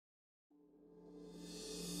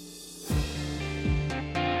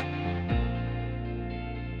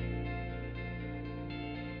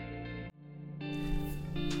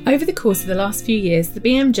Over the course of the last few years, the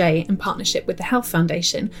BMJ, in partnership with the Health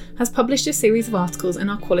Foundation, has published a series of articles in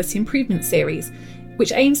our Quality Improvement series,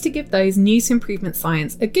 which aims to give those new to improvement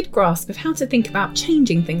science a good grasp of how to think about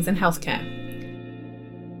changing things in healthcare.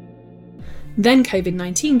 Then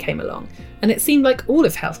COVID-19 came along, and it seemed like all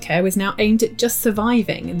of healthcare was now aimed at just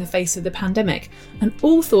surviving in the face of the pandemic, and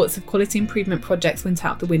all thoughts of quality improvement projects went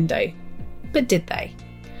out the window. But did they?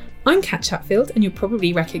 I'm Kat Chatfield, and you'll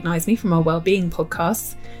probably recognise me from our wellbeing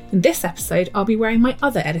podcasts. In this episode, I'll be wearing my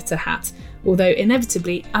other editor hat, although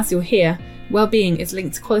inevitably, as you'll hear, wellbeing is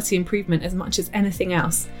linked to quality improvement as much as anything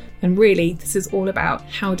else. And really, this is all about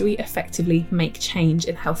how do we effectively make change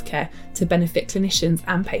in healthcare to benefit clinicians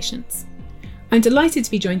and patients. I'm delighted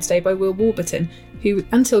to be joined today by Will Warburton, who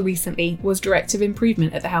until recently was Director of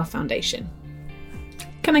Improvement at the Health Foundation.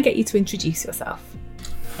 Can I get you to introduce yourself?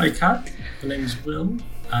 Hi Kat, my name is Will.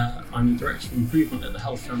 I'm Director of Improvement at the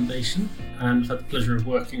Health Foundation, and I've had the pleasure of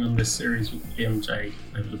working on this series with the BMJ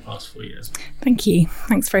over the past 4 years. Thank you.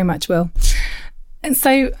 Thanks very much, Will. And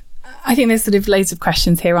so I think there's sort of loads of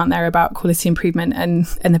questions here, aren't there, about quality improvement and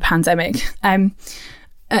the pandemic. And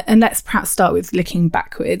let's perhaps start with looking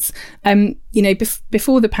backwards.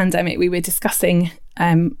 Before the pandemic, we were discussing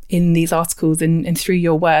in these articles and through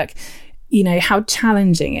your work, how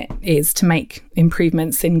challenging it is to make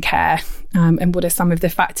improvements in care, and what are some of the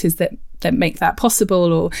factors that make that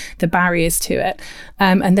possible, or the barriers to it.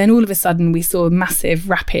 And then all of a sudden we saw massive,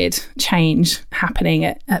 rapid change happening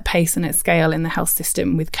at pace and at scale in the health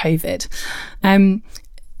system with COVID.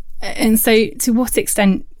 And so to what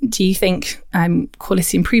extent do you think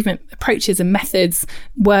quality improvement approaches and methods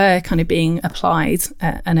were kind of being applied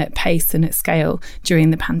and at pace and at scale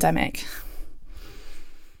during the pandemic?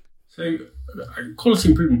 So quality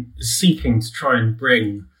improvement is seeking to try and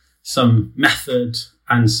bring some method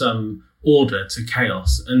and some order to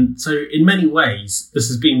chaos. And so in many ways, this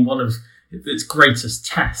has been one of its greatest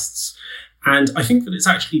tests. And I think that it's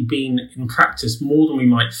actually been in practice more than we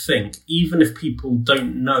might think, even if people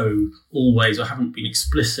don't know always or haven't been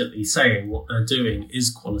explicitly saying what they're doing is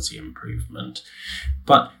quality improvement.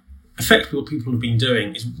 But effectively what people have been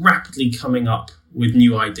doing is rapidly coming up with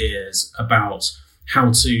new ideas about how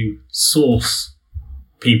to source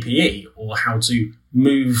PPE, or how to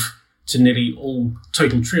move to nearly all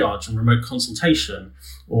total triage and remote consultation,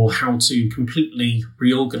 or how to completely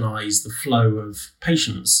reorganise the flow of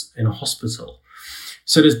patients in a hospital.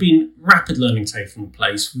 So there's been rapid learning taking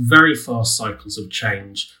place, very fast cycles of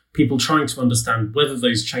change, people trying to understand whether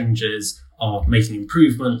those changes are making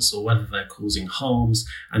improvements or whether they're causing harms,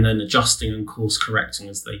 and then adjusting and course correcting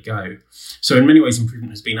as they go. So in many ways,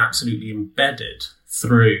 improvement has been absolutely embedded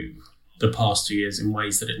through the past 2 years in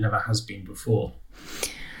ways that it never has been before.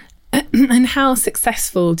 And how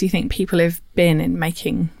successful do you think people have been in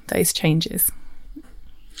making those changes?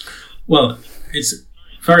 Well, it's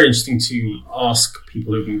very interesting to ask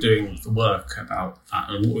people who've been doing the work about that.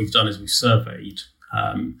 And what we've done is we've surveyed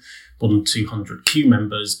more than 200 Q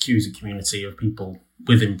members. Q is a community of people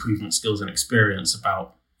with improvement skills and experience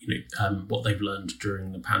about what they've learned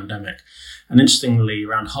during the pandemic. And interestingly,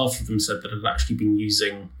 around half of them said that had actually been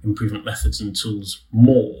using improvement methods and tools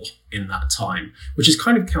more in that time, which is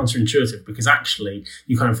kind of counterintuitive, because actually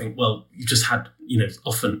you kind of think, well, you've just had,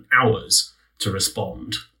 often hours to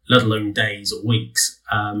respond, let alone days or weeks.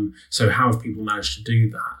 So how have people managed to do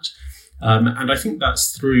that? And I think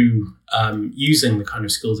that's through using the kind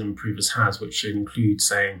of skills improvers has, which include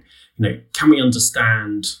saying, can we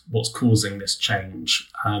understand what's causing this change?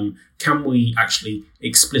 Can we actually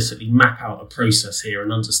explicitly map out a process here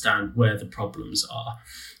and understand where the problems are?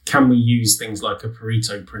 Can we use things like a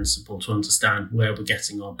Pareto principle to understand where we're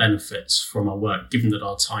getting our benefits from our work, given that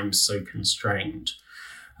our time is so constrained?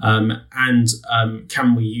 And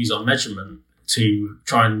can we use our measurement to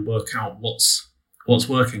try and work out what's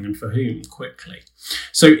working and for whom quickly?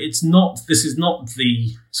 So this is not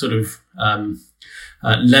the sort of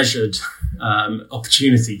leisured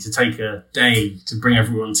opportunity to take a day to bring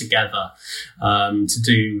everyone together to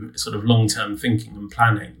do sort of long-term thinking and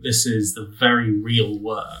planning. This is the very real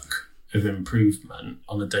work of improvement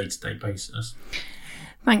on a day-to-day basis.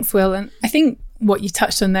 Thanks, Will. And I think what you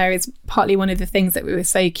touched on there is partly one of the things that we were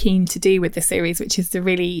so keen to do with the series, which is to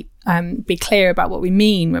really be clear about what we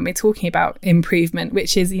mean when we're talking about improvement,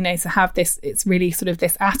 which is, to have this, it's really sort of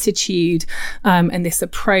this attitude and this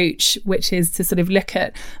approach, which is to sort of look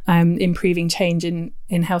at improving change in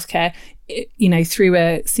healthcare, through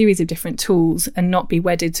a series of different tools and not be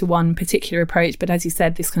wedded to one particular approach. But as you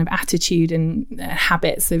said, this kind of attitude and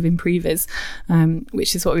habits of improvers,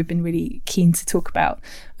 which is what we've been really keen to talk about.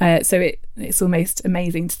 So it's almost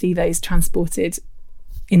amazing to see those transported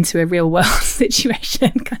into a real world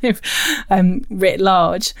situation, kind of writ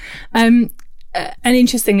large. And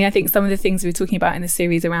interestingly, I think some of the things we're talking about in the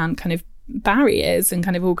series around kind of barriers and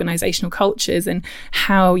kind of organizational cultures and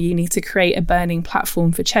how you need to create a burning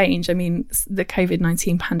platform for change. I mean, the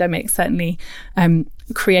COVID-19 pandemic certainly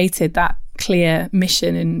created that clear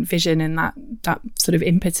mission and vision and that sort of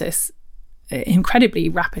impetus incredibly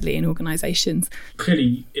rapidly in organizations.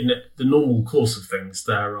 Clearly, in the normal course of things,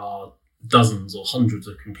 there are dozens or hundreds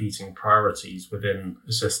of competing priorities within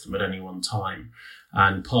a system at any one time.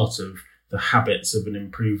 And part of the habits of an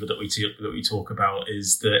improver that we talk about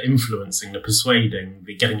is the influencing, the persuading,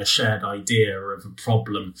 the getting a shared idea of a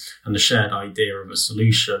problem and the shared idea of a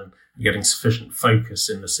solution, and getting sufficient focus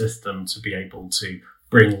in the system to be able to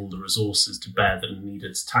bring all the resources to bear that are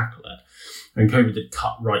needed to tackle it. And COVID did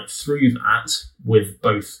cut right through that with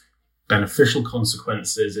both beneficial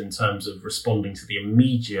consequences in terms of responding to the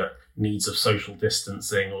immediate needs of social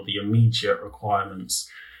distancing or the immediate requirements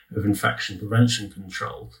of infection prevention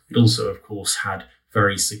control. It also, of course, had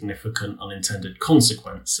very significant unintended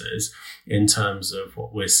consequences in terms of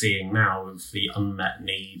what we're seeing now of the unmet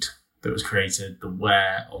need that was created, the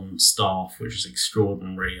wear on staff, which is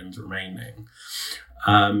extraordinary and remaining.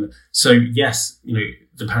 So yes,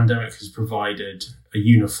 the pandemic has provided a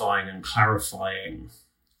unifying and clarifying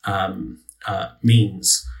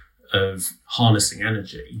means of harnessing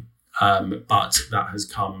energy, but that has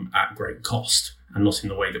come at great cost and not in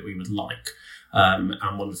the way that we would like.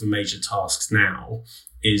 And one of the major tasks now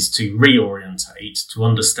is to reorientate, to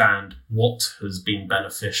understand what has been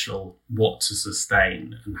beneficial, what to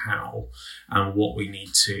sustain and how, and what we need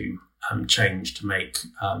to change to make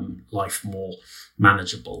life more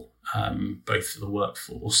manageable, both for the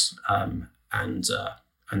workforce and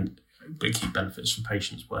but keep benefits for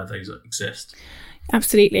patients where those exist.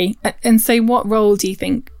 Absolutely. And so what role do you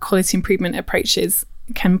think quality improvement approaches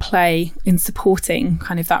can play in supporting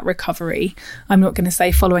kind of that recovery? I'm not going to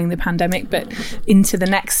say following the pandemic, but into the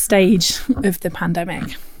next stage of the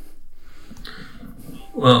pandemic.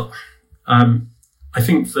 Well, I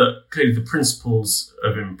think that clearly the principles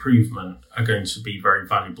of improvement are going to be very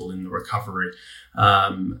valuable in the recovery.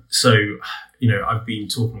 So, I've been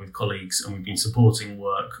talking with colleagues and we've been supporting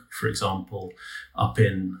work, for example, up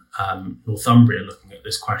in Northumbria, looking at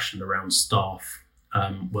this question around staff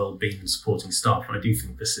wellbeing and supporting staff. And I do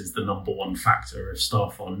think this is the number one factor. If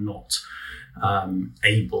staff are not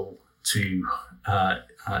able to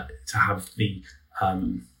have the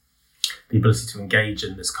ability to engage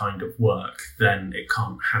in this kind of work, then it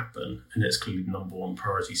can't happen. And it's clearly the number one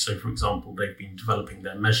priority. So, for example, they've been developing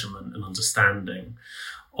their measurement and understanding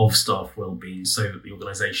of staff wellbeing so that the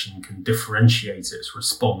organisation can differentiate its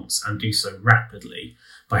response and do so rapidly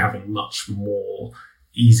by having much more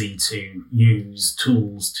easy to use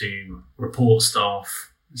tools to report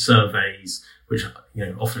staff surveys, which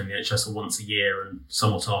often in the NHS are once a year and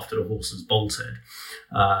somewhat after the horse has bolted,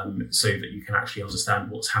 so that you can actually understand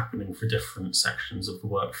what's happening for different sections of the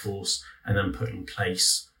workforce and then put in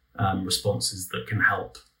place responses that can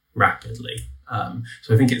help rapidly.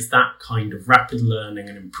 So I think it's that kind of rapid learning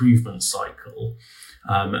and improvement cycle,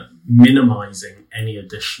 minimising any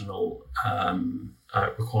additional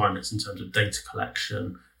requirements in terms of data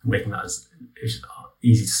collection and making that as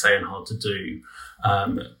easy to say and hard to do,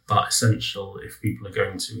 but essential if people are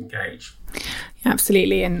going to engage.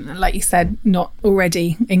 Absolutely, and like you said, not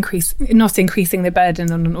increasing the burden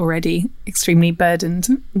on an already extremely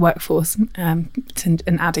burdened workforce, and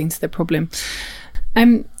adding to the problem.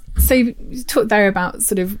 So you talked there about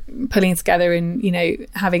sort of pulling together and,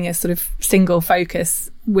 having a sort of single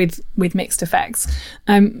focus with mixed effects.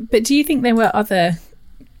 But do you think there were other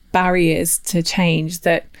barriers to change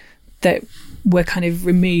that were kind of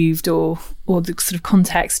removed or the sort of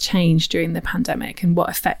context changed during the pandemic, and what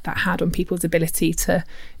effect that had on people's ability to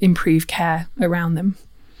improve care around them?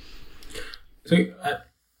 So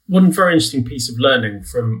one very interesting piece of learning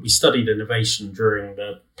we studied innovation during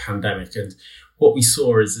the pandemic, and what we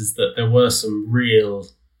saw is that there were some real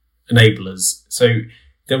enablers. So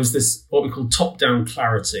there was this, what we call top-down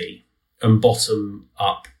clarity and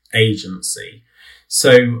bottom-up agency.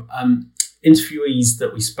 So interviewees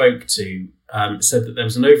that we spoke to said that there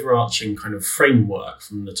was an overarching kind of framework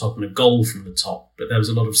from the top and a goal from the top, but there was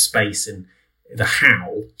a lot of space in the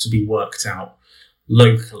how to be worked out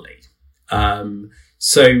locally. And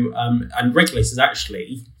regulators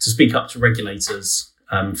actually, to speak up to regulators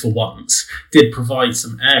for once, did provide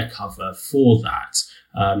some air cover for that.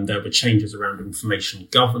 There were changes around information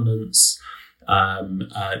governance.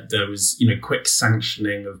 There was, quick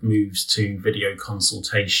sanctioning of moves to video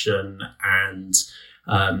consultation and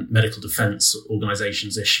medical defence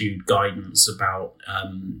organisations issued guidance about,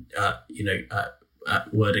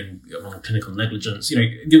 wording around clinical negligence.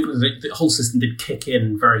 The whole system did kick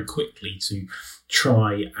in very quickly to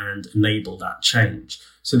try and enable that change.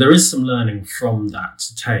 So there is some learning from that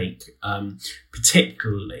to take,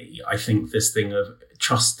 particularly, I think, this thing of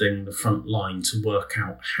trusting the front line to work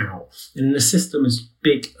out how. In a system as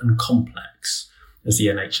big and complex as the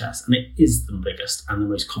NHS, and it is the biggest and the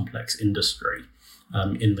most complex industry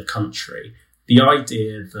in the country, the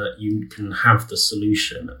idea that you can have the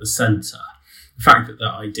solution at the centre, the fact that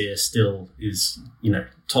that idea still is,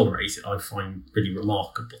 tolerated, I find really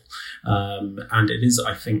remarkable. And it is,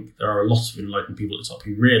 I think, there are a lot of enlightened people at the top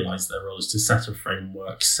who realise their role is to set a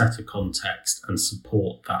framework, set a context, and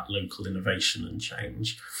support that local innovation and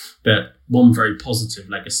change. But one very positive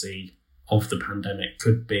legacy of the pandemic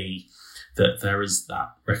could be that there is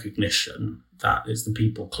that recognition that it's the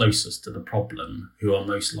people closest to the problem who are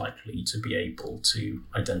most likely to be able to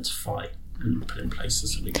identify and put in place a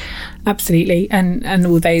solution. Absolutely. And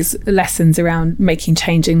all those lessons around making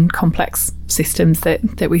change in complex systems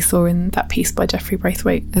that we saw in that piece by Geoffrey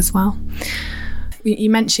Braithwaite as well. You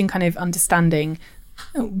mentioned kind of understanding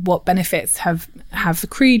what benefits have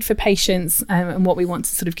accrued for patients, and what we want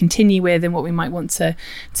to sort of continue with and what we might want to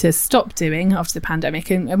stop doing after the pandemic.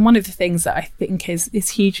 And one of the things that I think is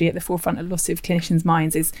hugely at the forefront of lots of clinicians'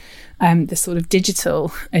 minds is the sort of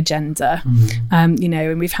digital agenda. And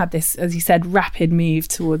we've had this, as you said, rapid move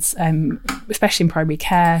towards, especially in primary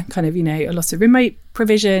care, kind of, a lot of remote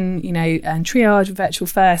provision, and triage, virtual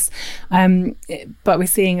first. But we're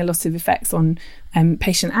seeing a lot of effects on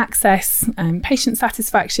patient access, patient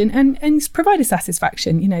satisfaction, and provider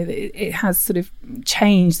satisfaction. It has sort of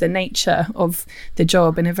changed the nature of the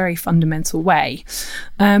job in a very fundamental way.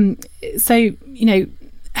 So,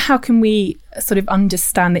 how can we sort of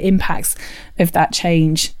understand the impacts of that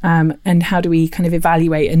change, and how do we kind of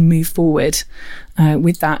evaluate and move forward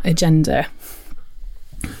with that agenda?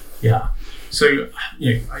 Yeah. So,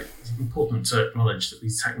 it's important to acknowledge that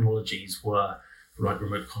these technologies were, like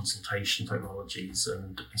remote consultation technologies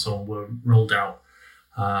and so on, were rolled out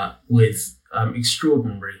with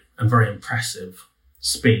extraordinary and very impressive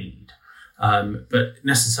speed. But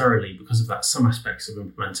necessarily, because of that, some aspects of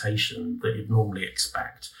implementation that you'd normally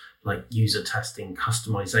expect, like user testing,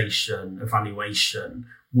 customization, evaluation,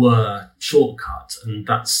 were shortcut, and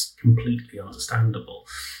that's completely understandable.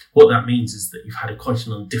 What that means is that you've had quite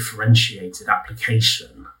an undifferentiated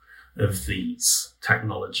application of these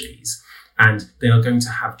technologies, and they are going to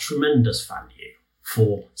have tremendous value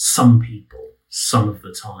for some people some of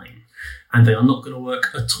the time, and they are not going to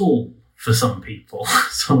work at all for some people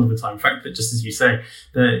some of the time. In fact, that, just as you say,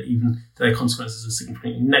 their consequences are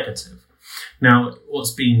significantly negative. Now,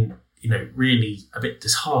 what's been really a bit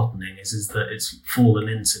disheartening is that it's fallen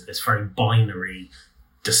into this very binary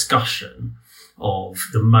discussion of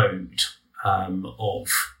the mode of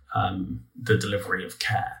the delivery of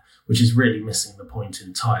care, which is really missing the point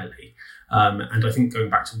entirely. And I think going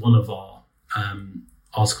back to one of our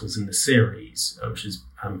articles in the series, which is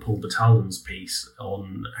Paul Batalden's piece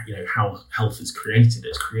on how health is created.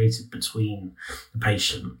 It's created between the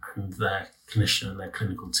patient and their clinician and their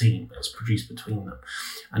clinical team. It's produced between them,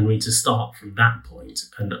 and we need to start from that point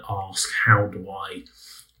and ask, how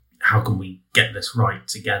can we get this right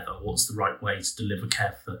together? What's the right way to deliver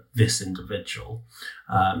care for this individual,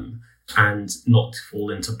 and not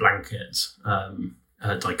fall into blanket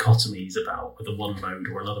dichotomies about whether one mode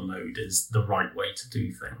or another mode is the right way to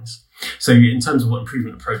do things. So in terms of what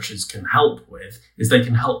improvement approaches can help with, is they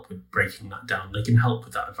can help with breaking that down. They can help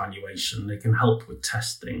with that evaluation. They can help with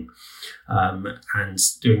testing, and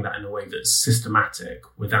doing that in a way that's systematic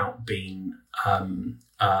without being,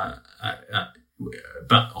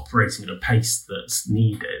 but operating at a pace that's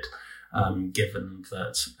needed, given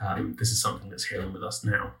that this is something that's here with us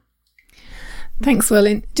now. Thanks, Will.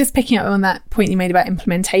 And just picking up on that point you made about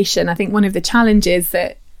implementation, I think one of the challenges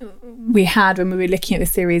that we had when we were looking at the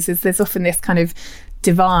series is there's often this kind of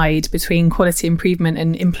divide between quality improvement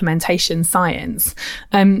and implementation science,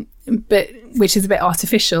 but which is a bit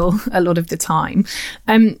artificial a lot of the time.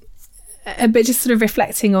 But just sort of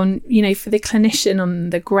reflecting on, for the clinician on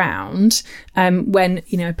the ground, when,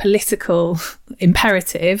 a political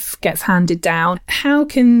imperative gets handed down, how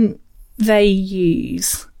can they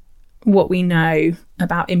use what we know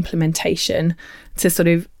about implementation to sort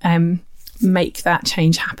of make that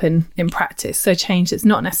change happen in practice? So change that's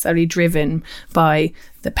not necessarily driven by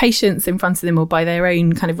the patients in front of them or by their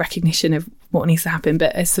own kind of recognition of what needs to happen,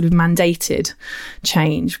 but a sort of mandated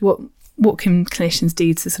change. What can clinicians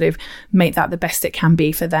do to sort of make that the best it can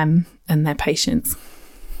be for them and their patients?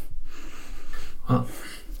 Well,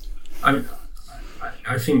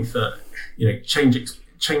 I think that change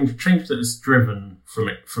that is driven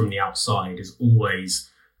from the outside is always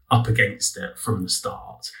up against it from the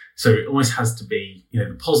start. So it always has to be,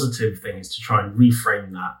 the positive thing is to try and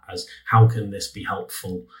reframe that as how can this be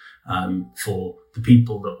helpful for the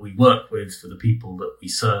people that we work with, for the people that we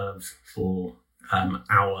serve, for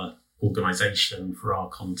our organisation, for our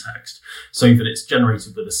context, so that it's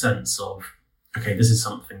generated with a sense of, okay, this is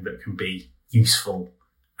something that can be useful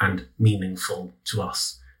and meaningful to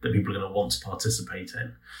us, that people are going to want to participate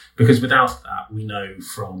in. Because without that, we know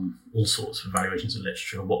from all sorts of evaluations of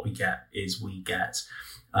literature, what we get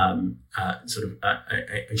sort of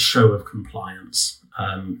a show of compliance,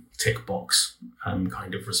 tick box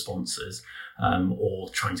kind of responses, or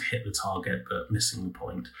trying to hit the target but missing the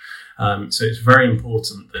point. So it's very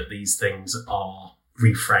important that these things are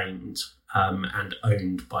reframed and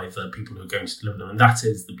owned by the people who are going to deliver them. And that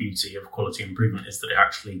is the beauty of quality improvement, is that it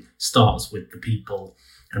actually starts with the people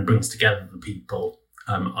and brings together the people,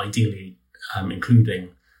 ideally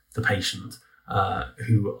including the patient,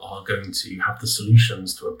 who are going to have the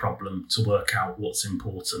solutions to a problem, to work out what's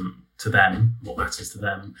important to them, what matters to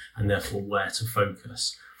them, and therefore where to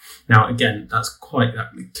focus. Now, again, that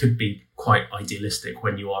could be quite idealistic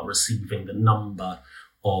when you are receiving the number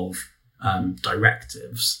of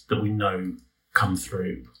directives that we know come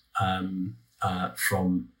through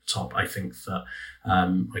from top. I think that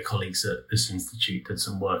my colleagues at this institute did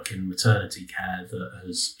some work in maternity care that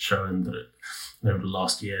has shown that over the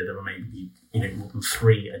last year there were maybe more than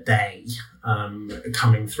 3 a day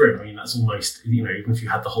coming through. I mean, that's almost, even if you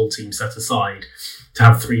had the whole team set aside to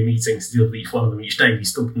have 3 meetings to deal with each one of them each day, you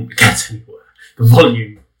still couldn't get anywhere. The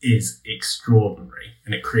volume is extraordinary,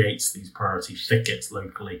 and it creates these priority thickets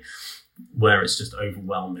locally where it's just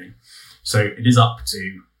overwhelming. So it is up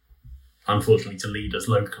to, unfortunately, to leaders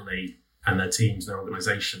locally and their teams and their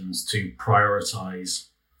organisations to prioritise,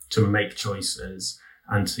 to make choices,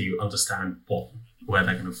 and to understand where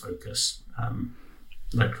they're going to focus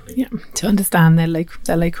locally. Yeah, to understand their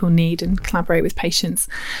local need and collaborate with patients.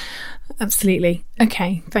 Absolutely.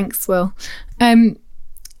 Okay, thanks, Will. And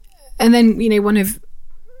then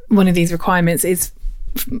one of these requirements is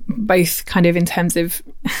both kind of in terms of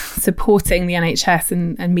supporting the NHS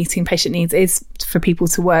and meeting patient needs, is for people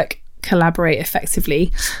to collaborate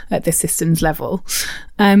effectively at the systems level.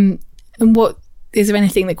 And what is there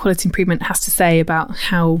anything that quality improvement has to say about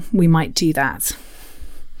how we might do that?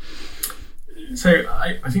 So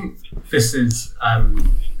I think this is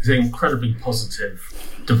an incredibly positive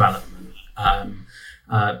development,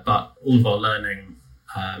 but all of our learning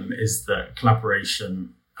is that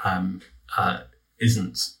collaboration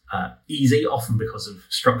isn't easy, often because of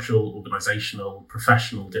structural, organisational,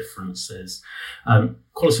 professional differences.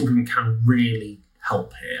 Quality improvement can really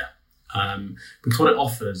help here, because what it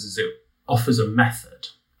offers is it offers a method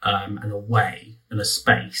and a way and a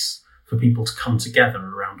space for people to come together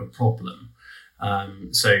around a problem.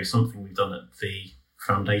 So something we've done at the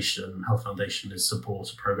Health Foundation is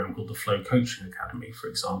support a program called the Flow Coaching Academy, for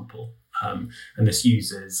example. And this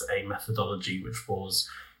uses a methodology which was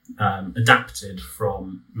adapted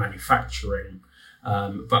from manufacturing,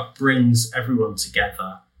 but brings everyone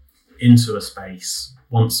together into a space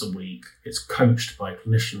once a week. It's coached by a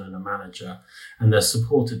clinician and a manager, and they're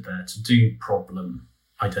supported there to do problem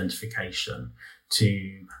identification,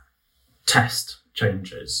 to test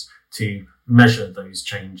changes, to measure those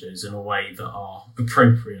changes in a way that are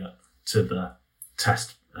appropriate to the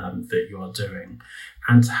test that you are doing,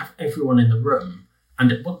 and to have everyone in the room.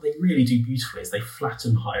 And what they really do beautifully is they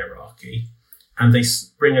flatten hierarchy and they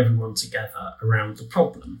bring everyone together around the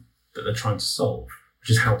problem that they're trying to solve, which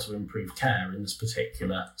is how to improve care in this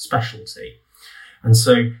particular specialty. And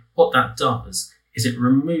so what that does is it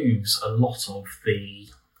removes a lot of the,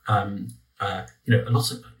 a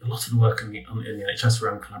lot of the work in the NHS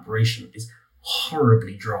around collaboration is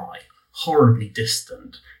horribly dry, horribly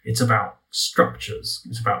distant. It's about structures,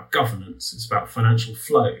 it's about governance, it's about financial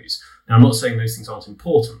flows. Now, I'm not saying those things aren't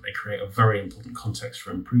important. They create a very important context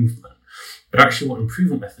for improvement. But actually what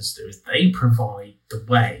improvement methods do is they provide the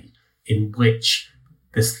way in which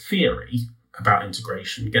this theory about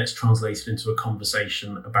integration gets translated into a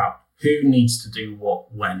conversation about who needs to do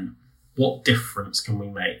what, when, what difference can we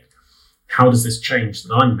make? How does this change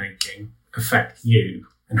that I'm making affect you?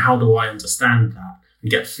 And how do I understand that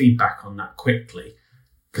and get feedback on that quickly?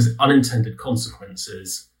 Because unintended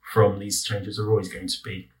consequences from these changes are always going to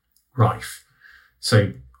be rife.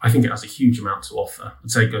 So I think it has a huge amount to offer. I'd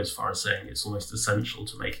say it goes as far as saying it's almost essential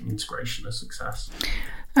to making integration a success.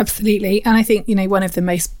 Absolutely. And I think, one of the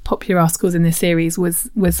most popular articles in this series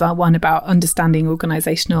was our one about understanding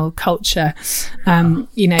organisational culture. And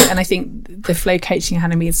I think the Flow Coaching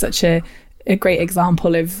Academy is such a great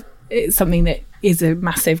example of something that is a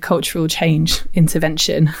massive cultural change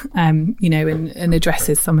intervention, and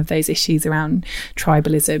addresses some of those issues around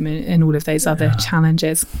tribalism and all of those other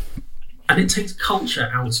challenges. And it takes culture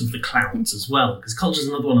out of the clouds as well, because culture is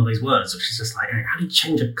another one of those words which is just like, how do you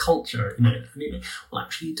change a culture? Well,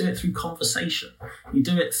 actually, you do it through conversation. You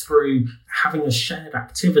do it through having a shared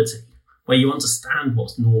activity where you understand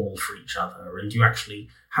what's normal for each other, and you actually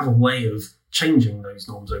have a way of changing those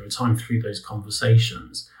norms over time through those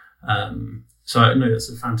conversations. So I know that's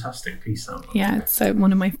a fantastic piece. Yeah, so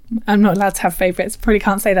I'm not allowed to have favourites. Probably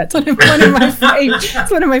can't say that.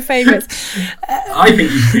 It's one of my favourites. I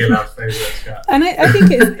think you should be allowed favourites. Yeah. And I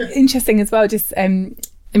think it's interesting as well. Just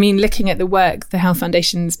looking at the work the Health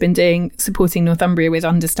Foundation's been doing, supporting Northumbria with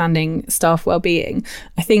understanding staff wellbeing.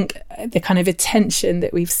 I think the kind of attention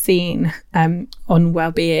that we've seen on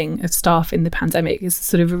wellbeing of staff in the pandemic is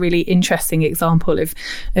sort of a really interesting example of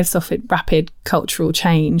sort of rapid cultural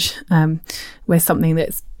change, where something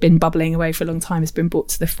that's been bubbling away for a long time has been brought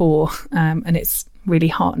to the fore, and it's really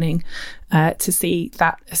heartening to see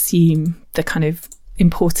that assume the kind of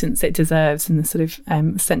importance it deserves in the sort of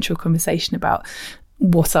central conversation about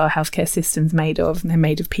what our healthcare system's made of. And they're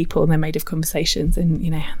made of people, and they're made of conversations,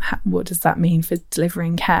 and what does that mean for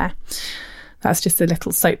delivering care? That's just a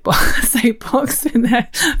little soapbox in there.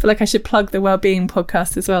 I feel like I should plug the Wellbeing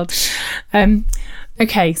podcast as well.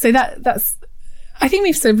 Okay, so that's I think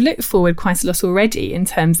we've sort of looked forward quite a lot already in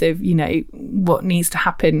terms of what needs to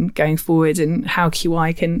happen going forward and how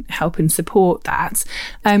QI can help and support that,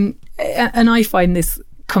 and I find this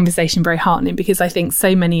conversation very heartening, because I think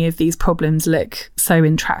so many of these problems look so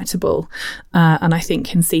intractable, and I think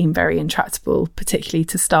can seem very intractable, particularly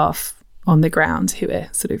to staff on the ground who are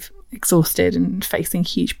sort of exhausted and facing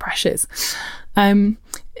huge pressures.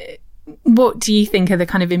 What do you think are the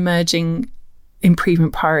kind of emerging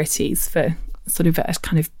improvement priorities for sort of at a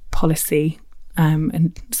kind of policy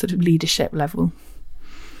and sort of leadership level?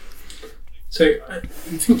 So I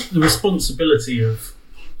think the responsibility of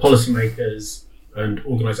policymakers and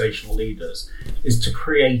organisational leaders is to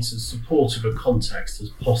create as supportive a context as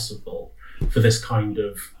possible for this kind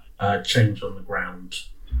of change on the ground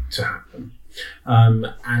to happen.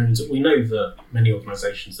 And we know that many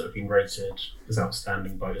organisations that have been rated as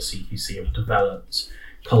outstanding by the CQC have developed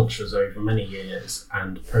cultures over many years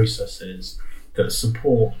and processes that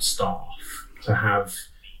support staff to have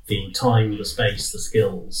the time, the space, the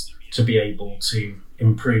skills to be able to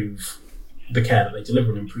improve the care that they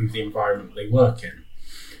deliver and improve the environment they work in.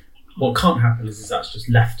 What can't happen is that's just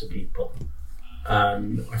left to people. I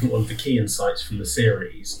think one of the key insights from the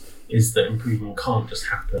series is that improvement can't just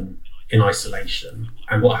happen in isolation.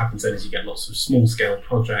 And what happens then is you get lots of small-scale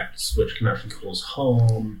projects which can actually cause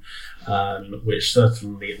harm, which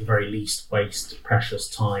certainly at the very least waste precious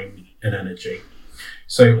time and energy.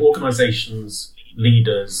 So organisations,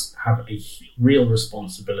 leaders have a real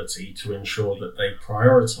responsibility to ensure that they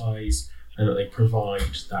prioritise and that they provide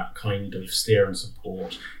that kind of steer and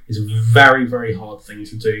support. Is a very, very hard thing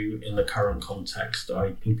to do in the current context.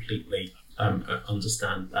 I completely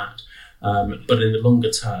understand that. But in the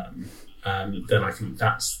longer term, then I think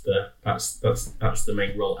that's the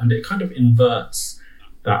main role. And it kind of inverts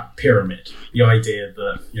that pyramid, the idea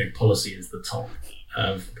that policy is the top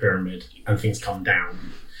of the pyramid and things come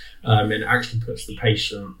down. It actually puts the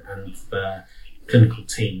patient and their clinical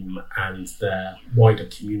team and their wider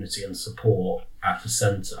community and support at the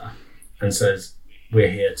centre, and says we're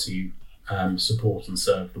here to support and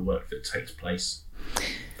serve the work that takes place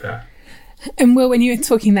there. And Will, when you were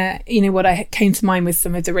talking there, what I came to mind was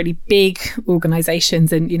some of the really big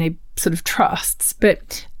organisations and sort of trusts,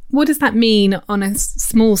 but what does that mean on a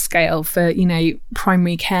small scale for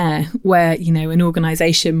primary care, where an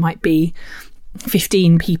organisation might be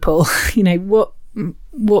 15 people?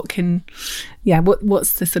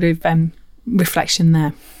 What's the sort of reflection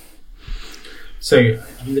there? So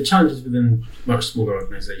the challenges within much smaller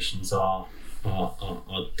organisations are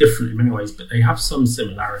different in many ways, but they have some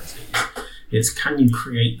similarities. It's, can you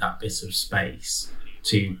create that bit of space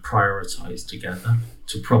to prioritise together,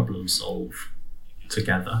 to problem solve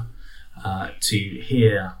together, to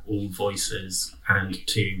hear all voices, and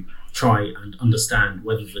to try and understand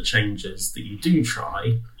whether the changes that you do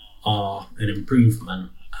try are an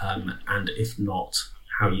improvement, and if not,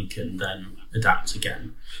 how you can then adapt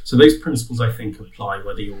again. So those principles, I think, apply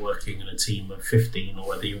whether you're working in a team of 15 or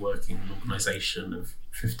whether you're working in an organisation of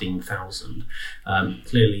 15,000.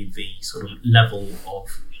 Clearly, the sort of level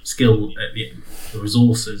of skill, the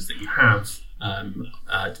resources that you have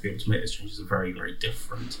to be able to make those changes are very, very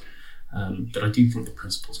different. But I do think the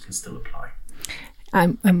principles can still apply.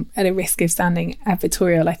 I'm at a risk of sounding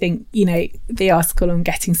advertorial. I think, the article on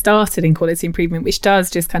getting started in quality improvement, which does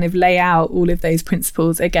just kind of lay out all of those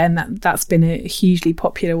principles, again, that's been a hugely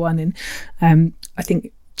popular one. And I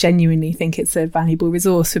genuinely think it's a valuable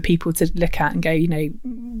resource for people to look at and go,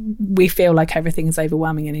 we feel like everything is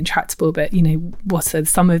overwhelming and intractable, but what are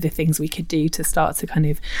some of the things we could do to start to kind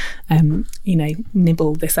of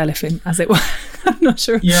nibble this elephant, as it were. I'm not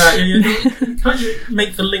sure. Kind of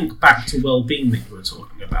make the link back to well-being that you were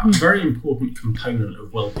talking about. A very important component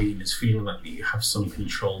of well-being is feeling like you have some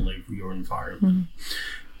control over your environment.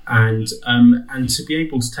 And to be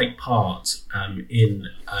able to take part in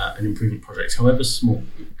an improvement project, however small,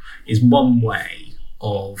 is one way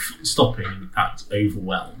of stopping that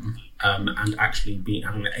overwhelm and actually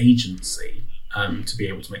having the agency to be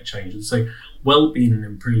able to make changes. So well-being and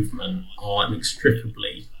improvement are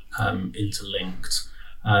inextricably interlinked.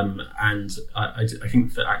 And I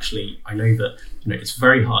think that actually, I know that it's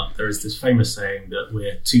very hard. There is this famous saying that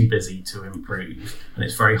we're too busy to improve, and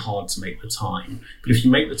it's very hard to make the time. But if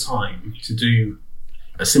you make the time to do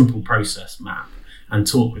a simple process map and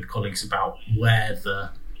talk with colleagues about where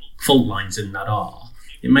the fault lines in that are,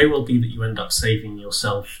 it may well be that you end up saving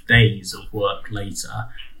yourself days of work later,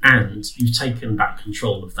 and you've taken back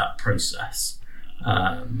control of that process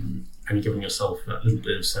and given yourself a little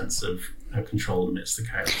bit of sense of control amidst the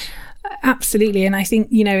chaos. Absolutely. And I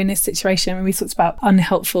think, in this situation, we talked about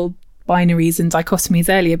unhelpful binaries and dichotomies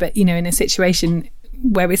earlier, but, in a situation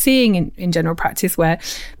where we're seeing in general practice where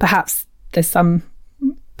perhaps there's some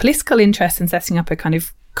political interest in setting up a kind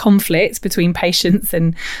of conflict between patients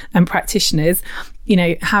and practitioners,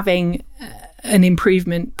 having an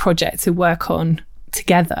improvement project to work on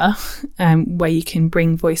together, where you can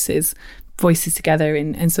bring voices together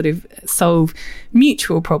and sort of solve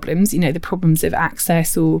mutual problems, the problems of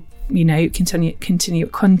access or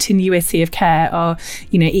continuity of care are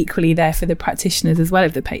equally there for the practitioners as well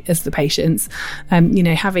as the patients.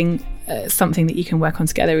 Having something that you can work on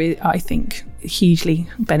together is, I think, hugely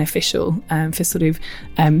beneficial for sort of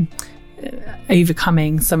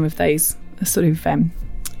overcoming some of those sort of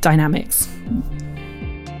dynamics.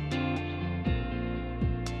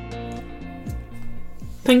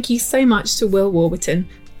 Thank you so much to Will Warburton.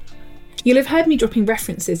 You'll have heard me dropping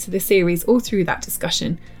references to the series all through that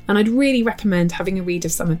discussion, and I'd really recommend having a read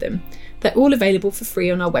of some of them. They're all available for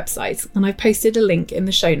free on our website, and I've posted a link in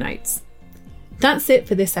the show notes. That's it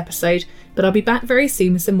for this episode, but I'll be back very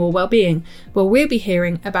soon with some more wellbeing, where we'll be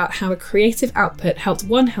hearing about how a creative output helped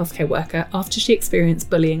one healthcare worker after she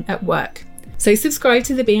experienced bullying at work. So subscribe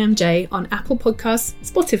to the BMJ on Apple Podcasts,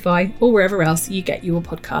 Spotify, or wherever else you get your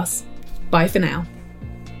podcasts. Bye for now.